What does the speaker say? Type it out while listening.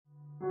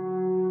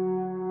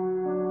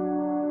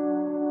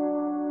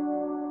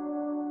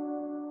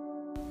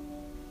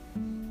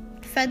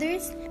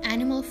Feathers,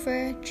 animal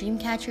fur, dream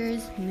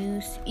catchers,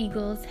 moose,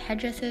 eagles,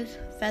 headdresses,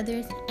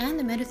 feathers, and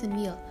the medicine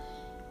wheel.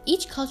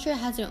 Each culture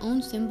has their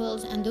own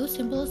symbols, and those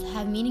symbols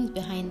have meanings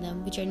behind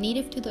them, which are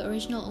native to the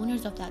original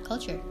owners of that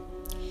culture.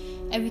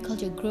 Every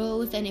culture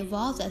grows and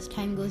evolves as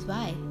time goes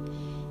by.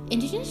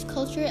 Indigenous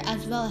culture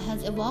as well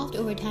has evolved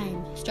over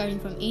time, starting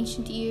from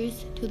ancient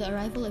years to the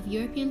arrival of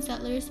European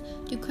settlers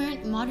to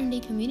current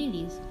modern-day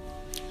communities.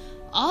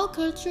 All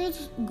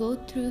cultures go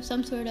through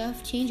some sort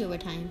of change over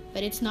time,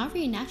 but it's not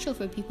very natural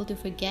for people to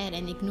forget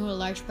and ignore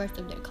large parts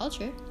of their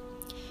culture,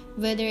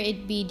 whether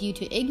it be due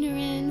to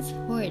ignorance,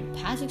 horrid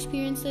past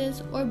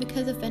experiences, or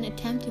because of an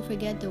attempt to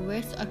forget the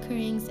worst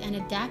occurrings and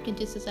adapt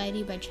into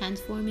society by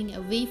transforming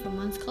away from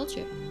one's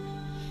culture.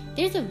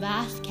 There's a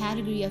vast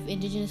category of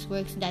Indigenous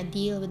works that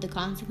deal with the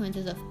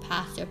consequences of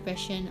past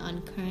oppression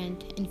on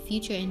current and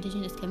future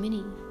Indigenous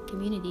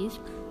communities.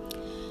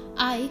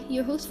 I,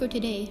 your host for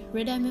today,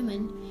 Rida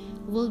Miman,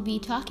 will be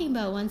talking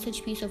about one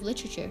such piece of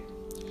literature.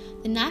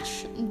 The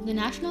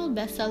national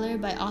bestseller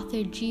by author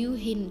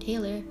Hayden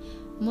Taylor,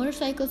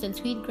 Motocycles and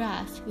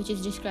Sweetgrass, which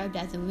is described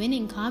as a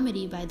winning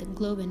comedy by the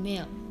Globe and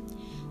Mail.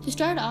 To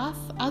start off,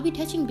 I'll be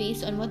touching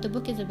base on what the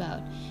book is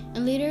about,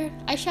 and later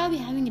I shall be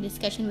having a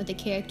discussion with the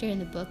character in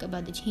the book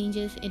about the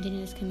changes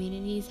Indigenous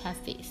communities have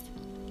faced.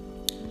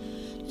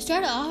 To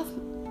start off,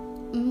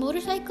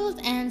 Motorcycles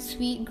and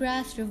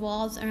Sweetgrass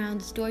revolves around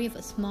the story of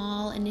a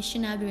small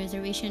Anishinaabe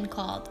reservation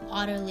called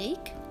Otter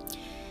Lake.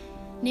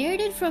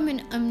 Narrated from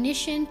an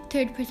omniscient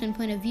third-person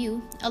point of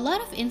view, a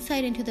lot of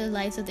insight into the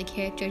lives of the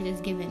characters is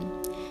given.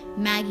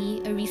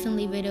 Maggie, a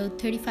recently widowed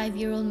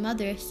 35-year-old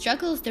mother,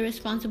 struggles the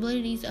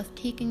responsibilities of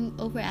taking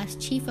over as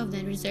chief of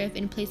the reserve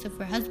in place of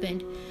her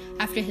husband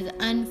after his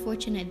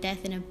unfortunate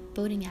death in a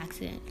boating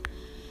accident.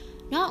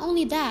 Not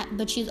only that,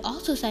 but she's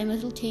also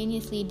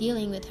simultaneously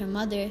dealing with her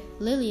mother,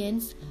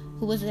 Lillian's,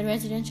 who was a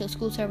residential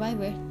school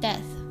survivor,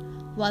 death,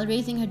 while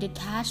raising her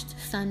detached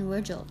son,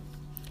 Virgil.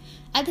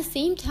 At the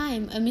same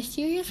time, a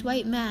mysterious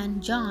white man,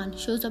 John,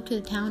 shows up to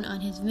the town on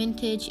his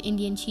vintage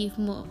Indian chief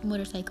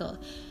motorcycle,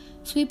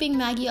 sweeping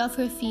Maggie off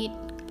her feet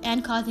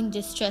and causing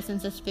distress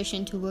and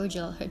suspicion to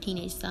Virgil, her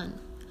teenage son.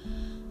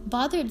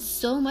 Bothered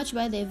so much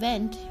by the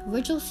event,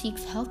 Virgil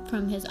seeks help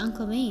from his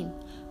Uncle Wayne,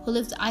 who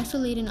lives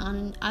isolated on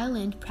an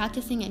island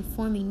practicing and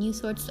forming new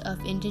sorts of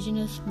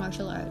Indigenous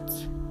martial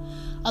arts.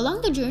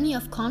 Along the journey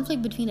of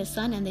conflict between the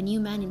son and the new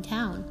man in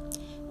town,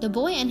 the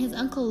boy and his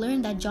uncle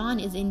learn that John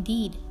is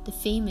indeed the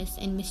famous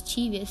and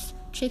mischievous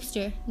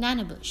trickster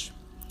Nanabush.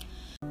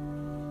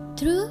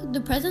 Through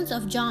the presence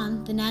of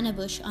John, the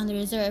Nanabush, on the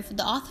reserve,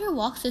 the author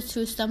walks us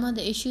through some of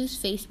the issues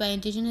faced by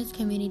Indigenous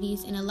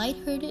communities in a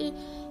lighthearted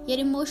yet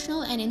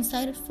emotional and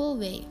insightful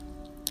way.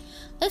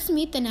 Let's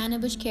meet the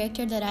Nanabush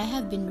character that I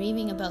have been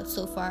raving about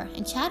so far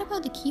and chat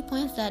about the key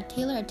points that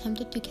Taylor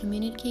attempted to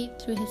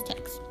communicate through his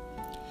text.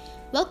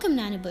 Welcome,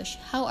 Nanabush.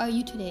 How are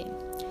you today?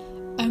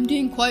 I'm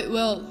doing quite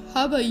well.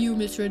 How about you,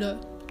 Miss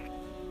Rida?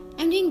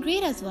 I'm doing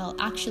great as well,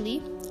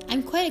 actually.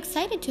 I'm quite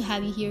excited to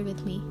have you here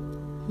with me.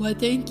 Why,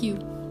 thank you.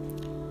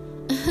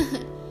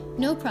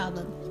 No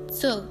problem.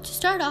 So, to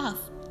start off,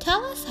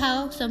 tell us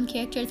how some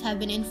characters have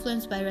been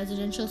influenced by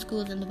residential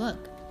schools in the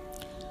book.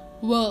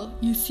 Well,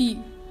 you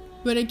see,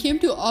 when I came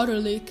to Otter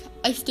Lake,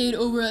 I stayed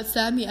over at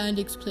Sammy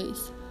Andick's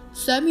place.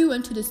 Sammy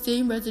went to the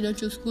same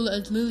residential school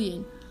as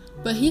Lillian,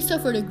 but he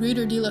suffered a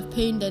greater deal of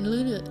pain than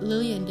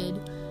Lillian did.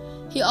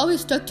 He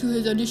always stuck to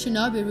his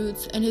Anishinaabe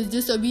roots, and his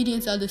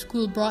disobedience at the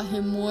school brought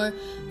him more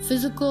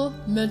physical,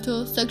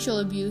 mental, sexual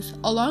abuse,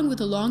 along with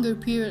a longer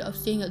period of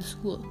staying at the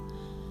school.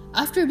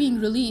 After being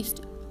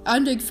released,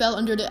 Andick fell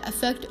under the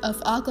effect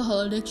of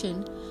alcohol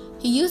addiction.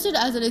 He used it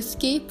as an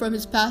escape from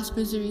his past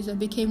miseries and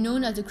became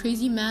known as a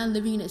crazy man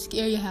living in a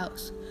scary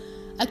house.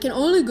 I can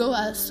only go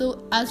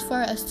as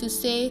far as to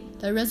say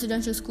that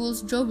residential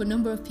schools drove a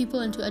number of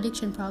people into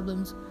addiction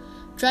problems,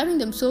 driving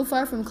them so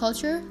far from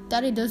culture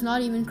that it does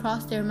not even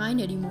cross their mind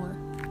anymore.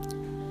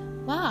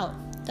 Wow,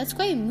 that's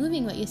quite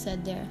moving what you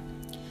said there.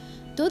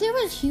 Though there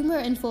was humor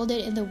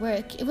unfolded in the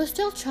work, it was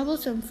still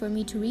troublesome for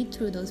me to read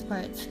through those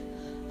parts.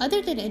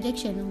 Other than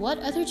addiction, what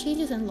other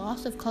changes and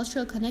loss of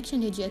cultural connection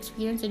did you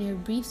experience in your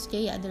brief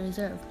stay at the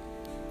reserve?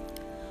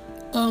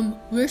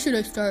 Where should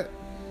I start?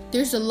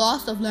 There's the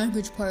loss of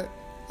language part.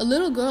 A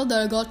little girl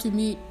that I got to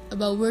meet,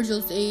 about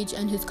Virgil's age,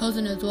 and his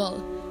cousin as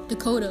well,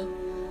 Dakota.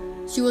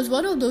 She was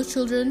one of those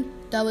children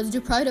that was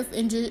deprived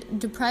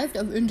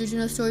of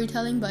Indigenous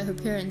storytelling by her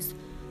parents.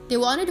 They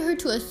wanted her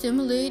to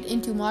assimilate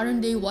into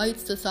modern-day white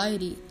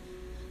society.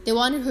 They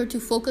wanted her to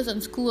focus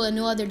on school and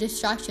no other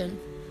distraction.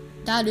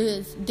 That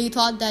is, they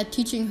thought that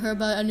teaching her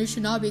about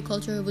Anishinaabe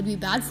culture would be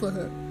bad for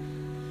her.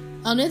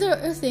 Another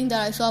thing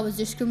that I saw was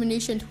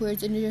discrimination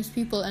towards Indigenous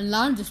people and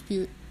land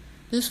dispute.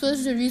 This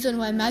was the reason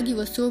why Maggie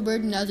was so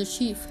burdened as a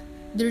chief.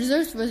 The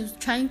reserve was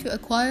trying to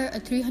acquire a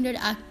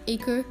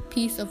 300-acre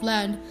piece of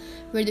land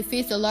where they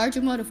faced a large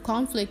amount of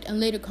conflict and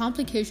later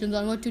complications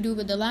on what to do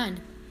with the land.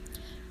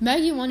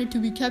 Maggie wanted to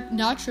be kept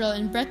natural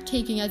and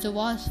breathtaking as it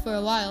was for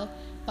a while,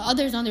 but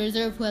others on the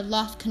reserve who had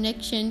lost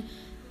connection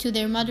to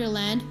their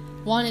motherland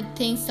wanted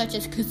things such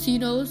as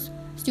casinos,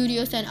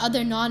 studios, and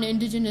other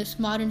non-Indigenous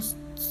modern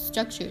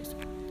structures.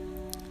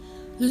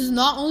 This is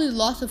not only the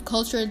loss of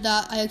culture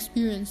that I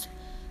experienced.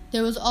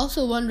 There was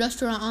also one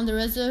restaurant on the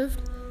reserve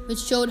which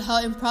showed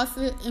how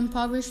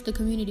impoverished the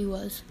community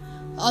was.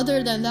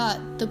 Other than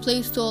that, the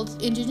place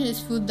sold Indigenous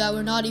food that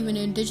were not even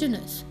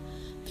Indigenous.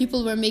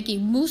 People were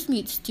making moose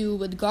meat stew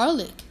with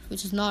garlic,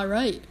 which is not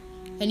right,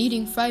 and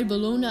eating fried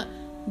bologna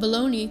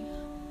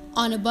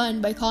on a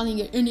bun by calling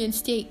it Indian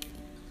steak.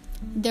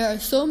 There are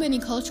so many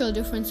cultural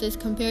differences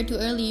compared to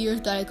early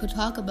years that I could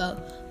talk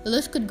about. The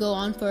list could go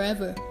on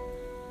forever.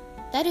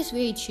 That is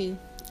very true.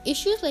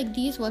 Issues like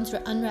these, once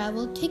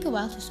unraveled, take a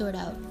while to sort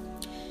out.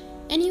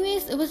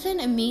 Anyways, it was an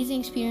amazing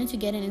experience to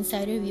get an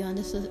insider view on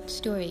this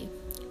story.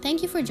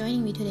 Thank you for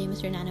joining me today,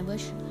 Mr.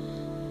 Nanabush.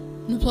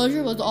 The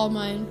pleasure was all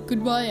mine.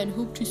 Goodbye and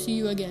hope to see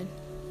you again.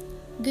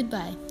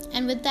 Goodbye.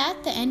 And with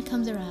that, the end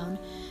comes around.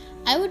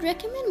 I would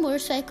recommend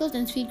Motorcycles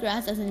and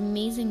Sweetgrass as an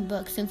amazing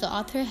book since the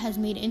author has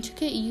made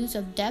intricate use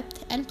of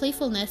depth and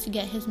playfulness to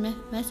get his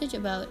message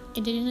about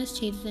Indigenous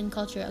changes in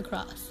culture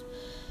across.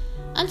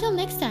 Until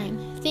next time,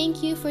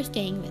 thank you for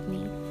staying with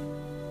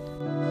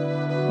me.